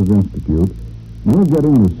Armed Forces Institute, you're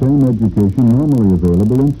getting the same education normally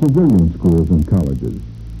available in civilian schools and colleges.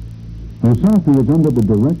 USAFI is under the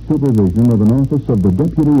direct supervision of an office of the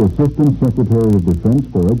Deputy Assistant Secretary of Defense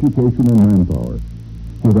for Education and Manpower,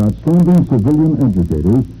 with outstanding civilian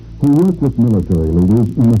educators who work with military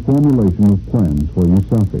leaders in the formulation of plans for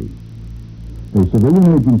USAFI. The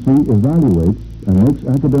civilian agency evaluates and makes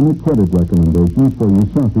academic credit recommendations for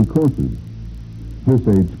USAFI courses. This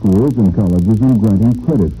aids schools and colleges in granting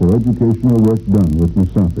credit for educational work done with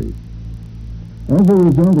USAFI. As a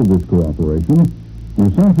result of this cooperation,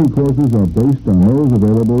 USAFI courses are based on those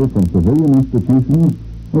available from civilian institutions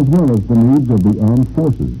as well as the needs of the armed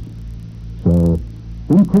forces. So,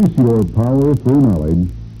 increase your power through knowledge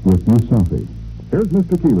with USAFI. Here's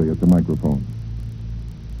Mr. Keeley at the microphone.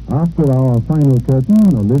 After our final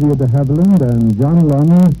curtain, Olivia de Havilland and John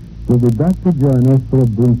Lund will be back to join us for a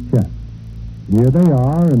brief chat. Here they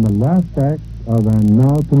are in the last act of And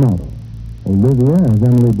Now Tomorrow. Olivia as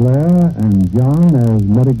Emily Blair and John as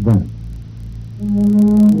Merrick Vance.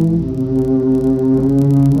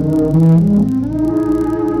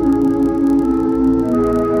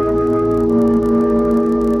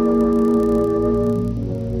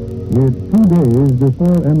 It's 2 days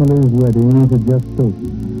before Emily's wedding to Jeff Stoughton.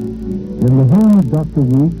 In the home of Dr.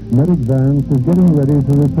 Weeks, Merrick Vance is getting ready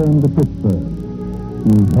to return to Pittsburgh.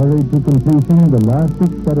 He hurried to completion the last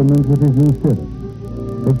experiments with his new serum.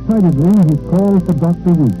 Excitedly, he called for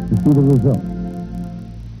Dr. Weeks to see the result.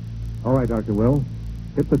 All right, Dr. Will.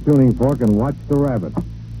 Hit the tuning fork and watch the rabbit.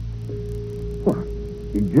 What?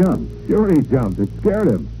 He jumped. Sure he jumped. It scared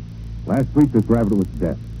him. Last week, this rabbit was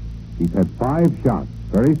dead. He's had 5 shots.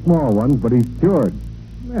 Very small ones, but he's cured.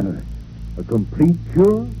 Man, a complete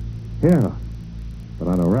cure? Yeah, but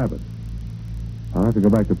on a rabbit. I'll have to go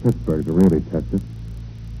back to Pittsburgh to really test it.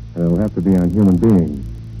 And it'll have to be on human beings,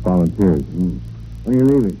 volunteers. When are you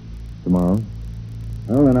leaving? Tomorrow.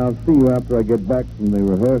 Well, then I'll see you after I get back from the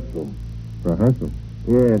rehearsal. Rehearsal?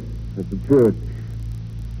 Yes, at the church.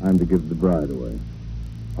 I'm to give the bride away.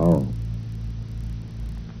 Oh.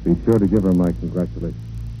 Be sure to give her my congratulations.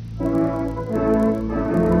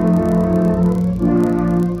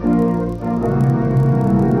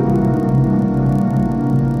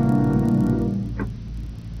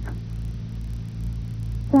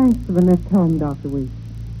 Thanks for the lift home, Dr. Weeks.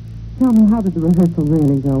 Tell me, how did the rehearsal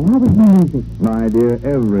really go? How was the music? My dear,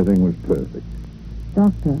 everything was perfect.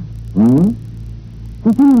 Doctor, Hmm?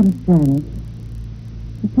 did you notice Janet?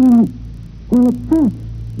 You seemed, well, upset.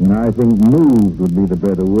 I think moved would be the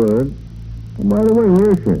better word. And by the way,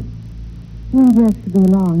 where is she? She and Jeff should be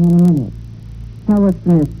along in a minute. Now, what's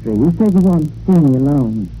the mystery? You said you wanted to see me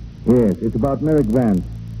alone. Yes, it's about Merrick Vance.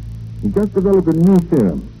 He just developed a new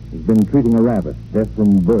serum. He's been treating a rabbit, deaf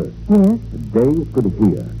from birth. Yes? The day it could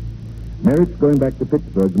hear. Merrick's going back to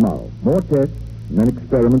Pittsburgh tomorrow. More tests, and then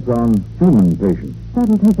experiments on human patients.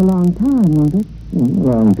 That'll take a long time, won't it?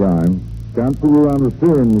 Long time. Can't fool around with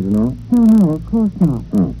serums, you know. No, of course not.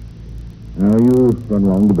 Oh. Now you run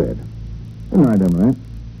along to bed. Good night, Emily.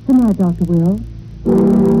 Good night, Dr. Will.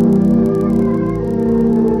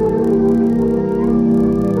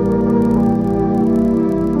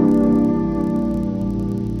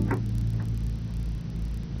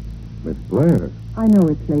 Miss Blair. I know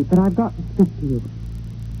it's late, but I've got to speak to you.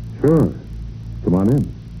 Sure. Come on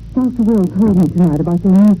in. Dr. Will told me tonight about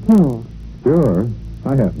your new cure. Sure.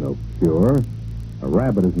 I have no cure. A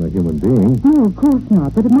rabbit isn't a human being. No, of course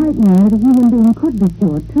not, but it might mean that a human being could be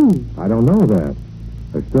cured, too. I don't know that.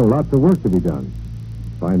 There's still lots of work to be done.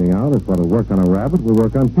 Finding out if what'll work on a rabbit will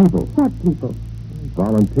work on people. What people?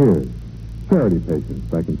 Volunteers. Charity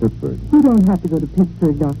patients back in Pittsburgh. You don't have to go to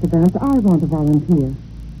Pittsburgh, Dr. Vance. I want to volunteer.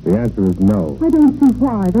 The answer is no. I don't see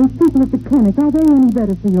why. Those people at the clinic, are they any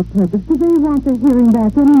better for your purpose? Do they want their hearing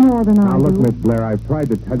back any more than I Now, look, do? Miss Blair, I've tried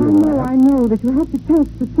to tell you that. I know that you have to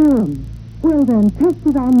test the serum. Well, then, test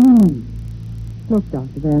it on me. Look,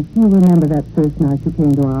 Dr. Vance, you remember that first night you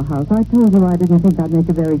came to our house. I told you I didn't think I'd make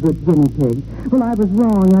a very good guinea pig. Well, I was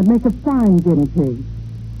wrong. I'd make a fine guinea pig.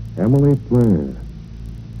 Emily Blair.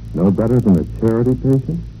 No better than a charity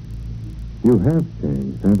patient? You have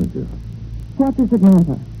changed, haven't you? What does it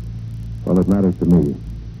matter? Well, it matters to me.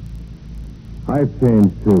 I've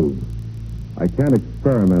changed, too. I can't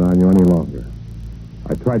experiment on you any longer.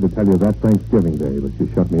 I tried to tell you that Thanksgiving Day, but you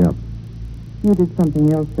shut me up. You did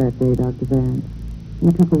something else that day, Dr. Vance.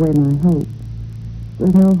 You took away my hope.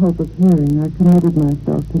 With no hope of hearing, I committed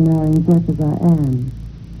myself to marrying Jeff as I am.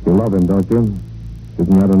 You love him, don't you?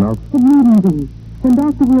 Isn't that enough? It needn't be. When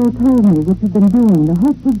Dr. Will told me what you've been doing, the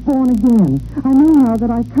hope was born again. I know now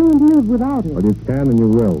that I can't live without it. Well, you can and you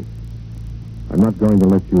will. I'm not going to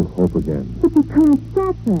let you hope again. But you can't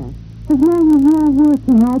stop that. As long as you're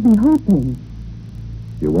working, I'll be hoping.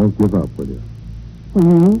 You won't give up, will you? For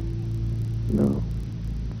you? No.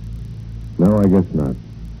 No, I guess not.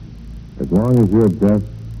 As long as you're deaf,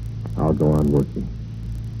 I'll go on working.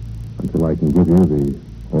 Until I can give you the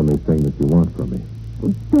only thing that you want from me.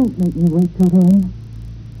 Well, don't make me wait till then.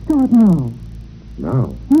 Start now.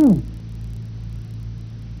 Now? Yes.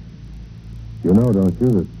 You know, don't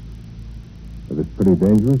you, that it's pretty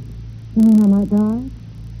dangerous? You mean I might die?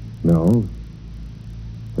 No.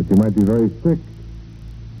 But you might be very sick.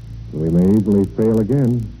 And we may easily fail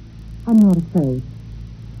again. I'm not afraid.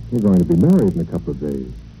 You're going to be married in a couple of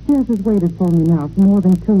days. Jeff has waited for me now for more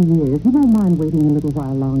than 2 years. He won't mind waiting a little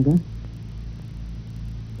while longer.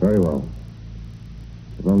 Very well.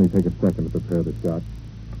 It'll only take a second to prepare the shot.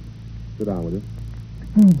 Sit down, will you?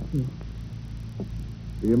 Thank you.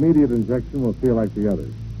 The immediate injection will feel like the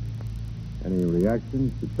others. Any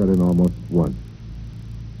reaction should set in almost at once.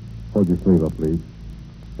 Hold your sleeve up, please.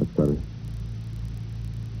 That's better.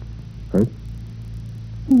 Hurt?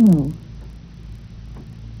 No.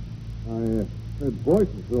 I heard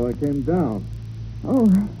voices, so I came down. Oh,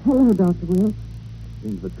 hello, Dr. Will.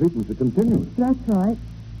 Seems the treatments are continuing. That's right.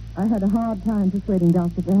 I had a hard time persuading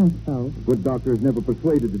Dr. Vance, though. A good doctor is never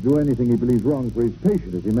persuaded to do anything he believes wrong for his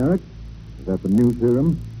patient, is he, Merrick? Is that the new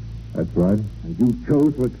serum? That's right. And you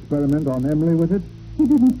chose to experiment on Emily with it? He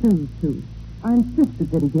didn't choose to. I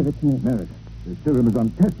insisted that he give it to me. Merrick, the serum is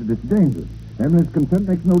untested. It's dangerous. Emily's consent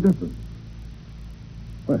makes no difference.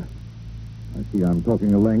 Well, I see I'm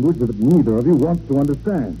talking a language that neither of you wants to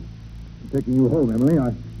understand. I'm taking you home, Emily.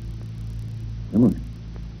 Emily,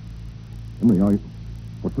 are you...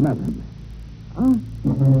 What's the matter, Emily?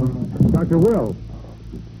 Dr. Will.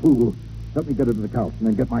 Fool. Help me get her to the couch and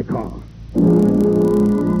then get my car.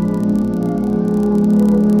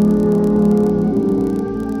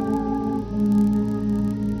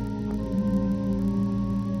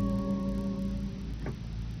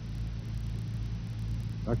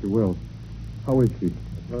 Dr. Will, how is she? The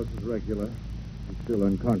pulse is regular. She's still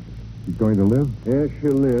unconscious. She's going to live? Yes,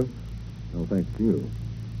 she'll live. No thanks to you.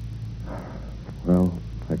 Well,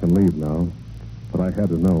 I can leave now. But I had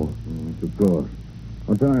to know. Of course.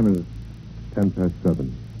 What time is it?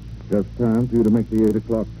 7:10. Just time for you to make the 8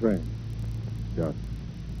 o'clock train. Just.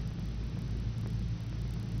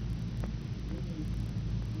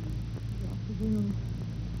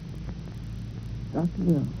 Dr.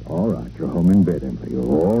 Will. All right. You're home in bed, Emily. You're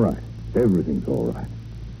all right. Everything's all right.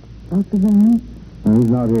 Dr. Vance, No, he's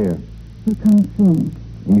not here. he'll come soon.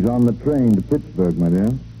 He's on the train to Pittsburgh, my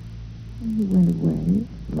dear. He went away.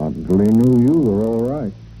 Not until he knew you were all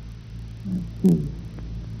right. I see.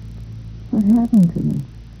 What happened to me?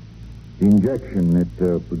 The injection, it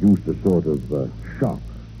produced a sort of shock.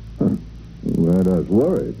 You had us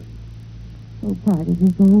worried. So why did he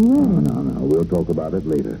go away? No. We'll talk about it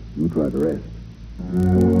later. You try to rest.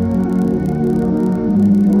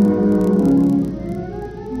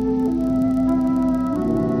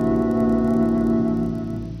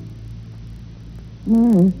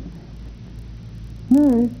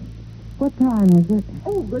 Nurse, what time is it?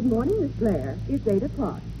 Oh, good morning, Miss Blair. It's 8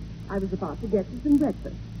 o'clock. I was about to get you some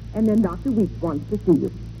breakfast. And then Dr. Weeks wants to see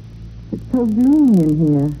you. It's so gloomy in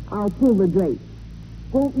here. I'll pull the drapes.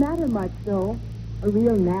 Won't matter much, though. A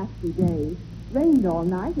real nasty day. Rained all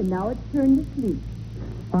night, and now it's turned to sleet.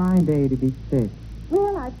 Fine day to be sick.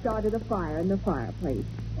 Well, I've started a fire in the fireplace.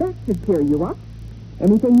 That should cheer you up.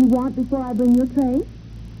 Anything you want before I bring your tray?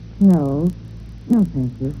 No,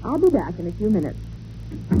 thank you. I'll be back in a few minutes.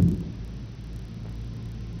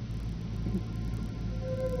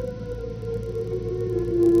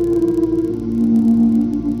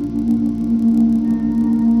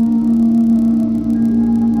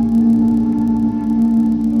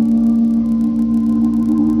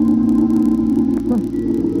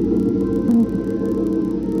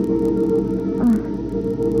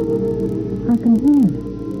 I can hear.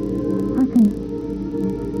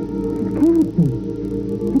 It can't be.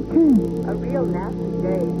 It can't. A real nasty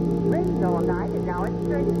day. Rained all night, and now it's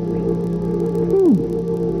turned to sleet.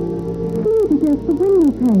 See it against the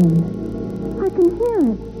window pane. I can hear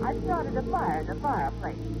it. I've started a fire in the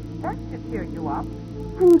fireplace. That should cheer you up.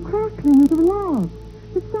 And the crackling of the log.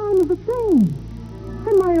 The sound of the train.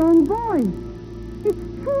 And my own voice. It's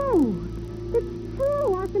true. It's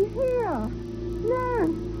true. I can hear.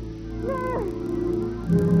 Nurse.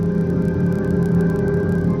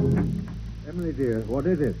 Emily, dear, what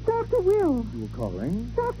is it? Dr. Will. You were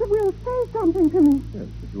calling? Dr. Will, say something to me. Yes,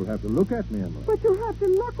 but you'll have to look at me, Emily. But you have to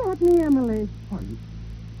look at me, Emily.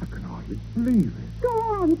 I can hardly believe it. Go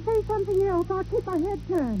on, say something else. I'll keep my head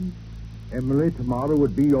turned. Emily, tomorrow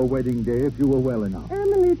would be your wedding day if you were well enough.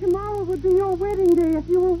 Emily, tomorrow would be your wedding day if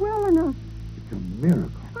you were well enough. It's a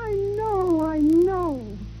miracle. I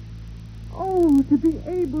know. Oh, to be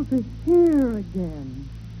able to hear again.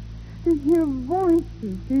 To hear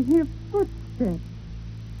voices, to hear footsteps.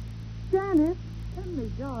 Janice.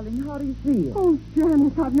 Emily, darling, how do you feel? Oh,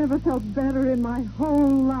 Janice, I've never felt better in my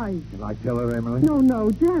whole life. Shall I tell her, Emily?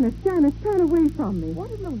 No, Janice, turn away from me.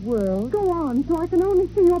 What in the world? Go on, so I can only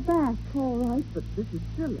see your back. All right, but this is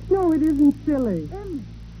silly. No, it isn't silly. Emily.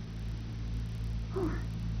 Oh,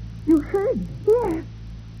 you heard me?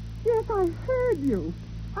 Yes, I heard you.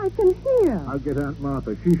 I can hear. I'll get Aunt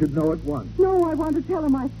Martha. She should know at once. No, I want to tell her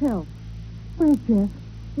myself. Where's Jeff?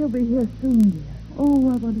 He'll be here soon, dear.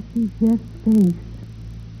 Oh, I want to see Jeff's face.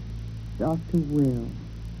 Dr. Will.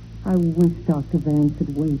 I wish Dr. Vance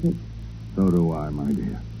had waited. So do I, my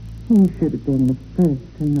dear. He should have been the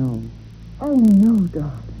first to know. Oh, no,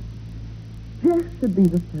 darling. Jeff should be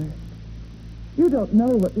the first. You don't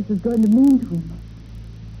know what this is going to mean to him.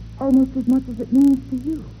 Almost as much as it means to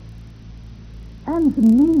you. And to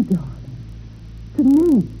me, darling. To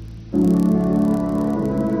me.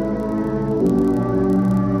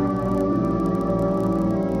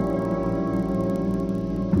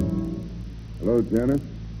 Hello, Janice.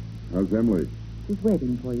 How's Emily? She's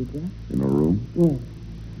waiting for you, Jeff. In her room? Yes.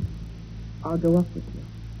 I'll go up with you.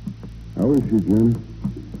 How is she, Janet?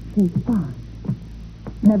 She's fine.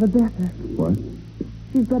 Never better. What?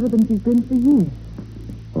 She's better than she's been for years.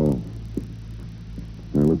 Oh.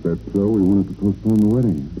 Well, if that's so, we wanted to postpone the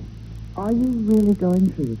wedding. Are you really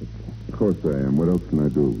going through with it, Jeff? Of course I am. What else can I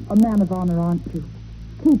do? A man of honor, aren't you?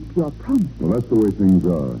 Keep your promise. Well, that's the way things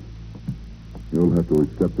are. You'll have to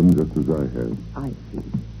accept them just as I have. I see.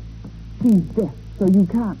 She's deaf, so you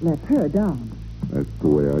can't let her down. That's the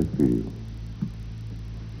way I feel.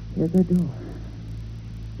 There's her door.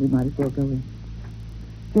 We might as well go in.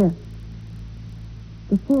 Jeff,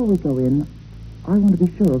 before we go in, I want to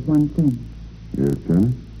be sure of one thing. Yes,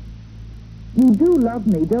 Janet? You do love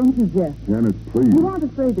me, don't you, Jeff? Janet, please. You aren't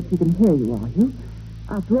afraid that she can hear you, are you?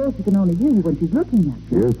 After all, she can only hear you when she's looking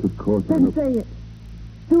at you. Yes, of course I Then know. say it.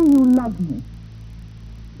 Do you love me?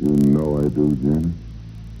 You know I do, Janet.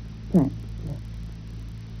 Thanks, Jeff.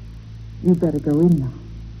 You better go in now.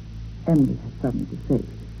 Emily has something to say.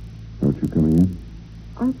 Aren't you coming in?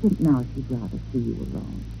 I think now she'd rather see you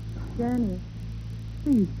alone. Janice,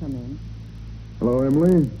 please come in. Hello,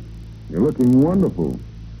 Emily. You're looking wonderful.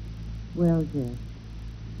 Well, Jeff,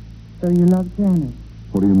 so you love Janice.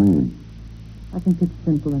 What do you mean? I think it's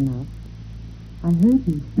simple enough. I heard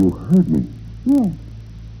you. You heard me. Yes,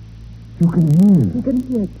 You can hear. you can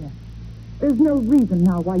hear, Jeff. There's no reason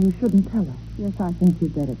now why you shouldn't tell her. Yes, I think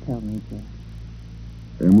you'd better tell me, Jeff.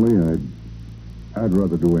 Emily, I'd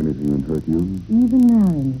rather do anything than hurt you. Even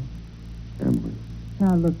marry me. Emily.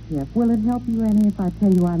 Now, look, Jeff, will it help you any if I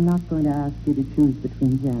tell you I'm not going to ask you to choose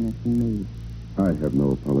between Janice and me? I have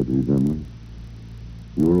no apologies, Emily.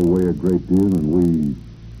 You were away a great deal, and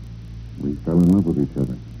we fell in love with each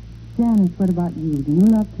other. Janice, what about you? Do you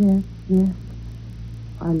love Jeff? Yes,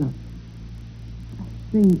 I love you. I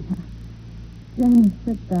see. Janice,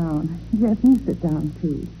 sit down. Jeff, you sit down,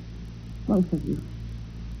 too. Both of you.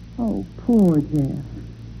 Oh, poor Jeff.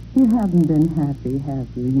 You haven't been happy, have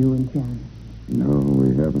you and Janice? No,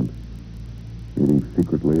 we haven't. Meeting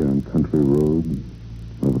secretly on country roads,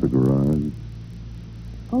 over the garage.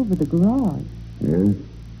 Over the garage? Yes.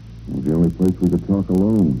 It was the only place we could talk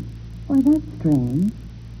alone. Why, that's strange.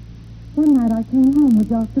 One night I came home with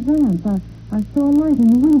Dr. Vance. I saw a light in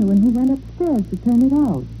the window, and he went upstairs to turn it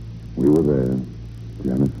out. We were there,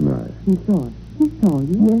 Janice and I. He saw it. He saw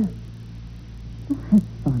you? Yes. Oh, that's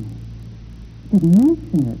funny. Didn't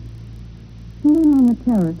mention it. Sitting on the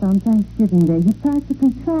terrace on Thanksgiving Day, he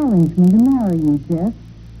practically challenged me to marry you, Jeff.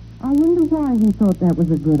 I wonder why he thought that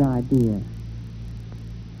was a good idea.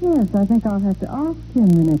 Yes, I think I'll have to ask him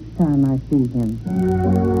the next time I see him.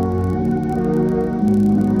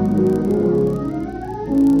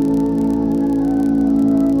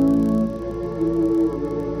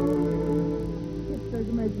 Pittsburgh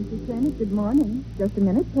Emergency Center, good morning. Just a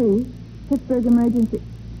minute, please. Pittsburgh Emergency...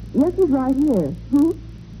 Yes, he's right here. Who?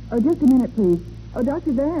 Oh, just a minute, please. Oh,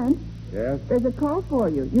 Dr. Vance, Yes? there's a call for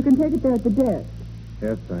you. You can take it there at the desk.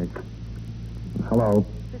 Yes, thanks. Hello.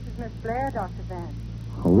 This is Miss Blair, Dr. Vance.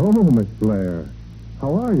 Hello, Miss Blair.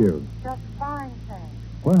 How are you? Just fine, thanks.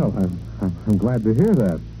 Well, I'm glad to hear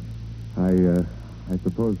that. I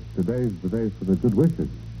suppose today's the day for the good wishes.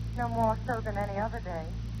 No more so than any other day.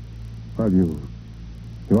 Well, you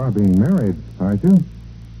are being married, aren't you?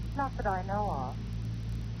 Not that I know of.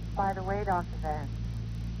 By the way, Dr. Vance,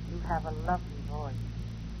 you have a lovely voice.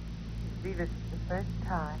 You see, this is the first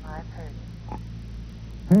time I've heard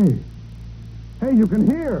it. Hey, you can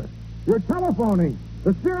hear. You're telephoning.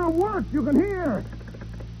 The serum works. You can hear.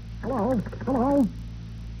 Hello.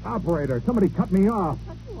 Operator, somebody cut me off.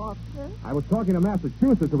 Cut you off, sir? I was talking to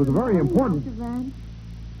Massachusetts. It was a very important... Dr. Vance.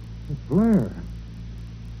 Miss Blair.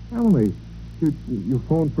 Emily, you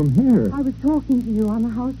phoned from here. I was talking to you on the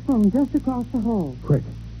house phone just across the hall. Quick,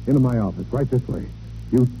 into my office, right this way.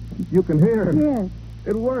 You can hear. Yes.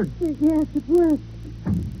 It worked. Yes, it worked.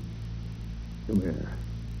 Come here.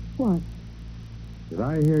 What? Did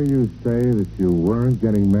I hear you say that you weren't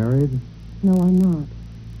getting married? No, I'm not.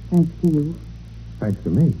 Thanks to you. Thanks to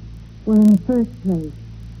me. Well, in the first place,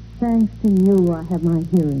 thanks to you, I have my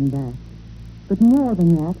hearing back. But more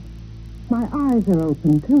than that, my eyes are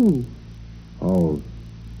open, too. Oh,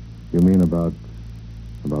 you mean about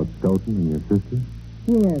Stoughton and your sister?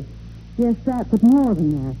 Yes, that, but more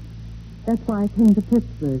than that. That's why I came to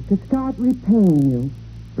Pittsburgh, to start repaying you.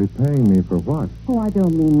 Repaying me for what? Oh, I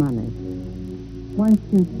don't mean money. Once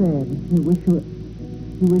you said you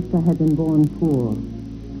wished I had been born poor.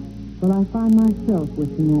 Well, I find myself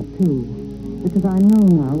wishing that, too, because I know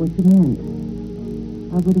now what you meant.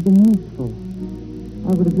 I would have been useful.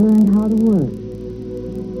 I would have learned how to work.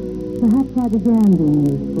 Perhaps I began being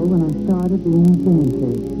useful when I started being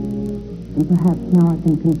exhibited. And perhaps now I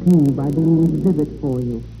can continue by being an exhibit for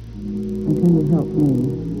you. until you help me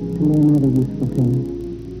to learn other useful things.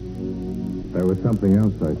 There was something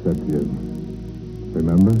else I said to you.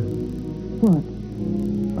 Remember? What?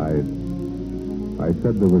 I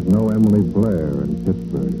said there was no Emily Blair in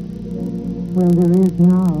Pittsburgh. Well, there is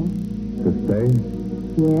now. To stay?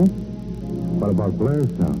 Yes? What about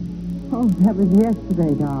Blairstown? Oh, that was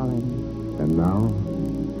yesterday, darling. And now?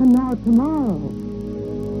 And now tomorrow.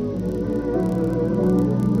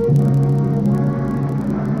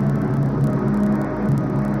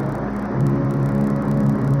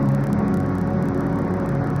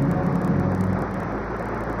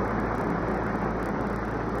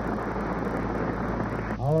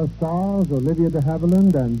 Our stars, Olivia de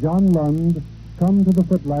Havilland and John Lund, come to the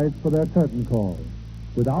footlights for their curtain call,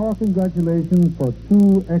 with our congratulations for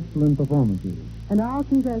 2 excellent performances. And our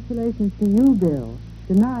congratulations to you, Bill.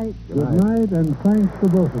 Good night. Good night, and thanks to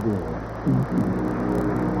both of you.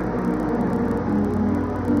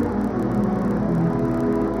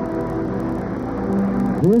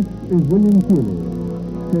 This is William Keeley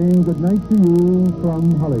saying good night to you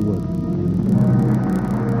from Hollywood.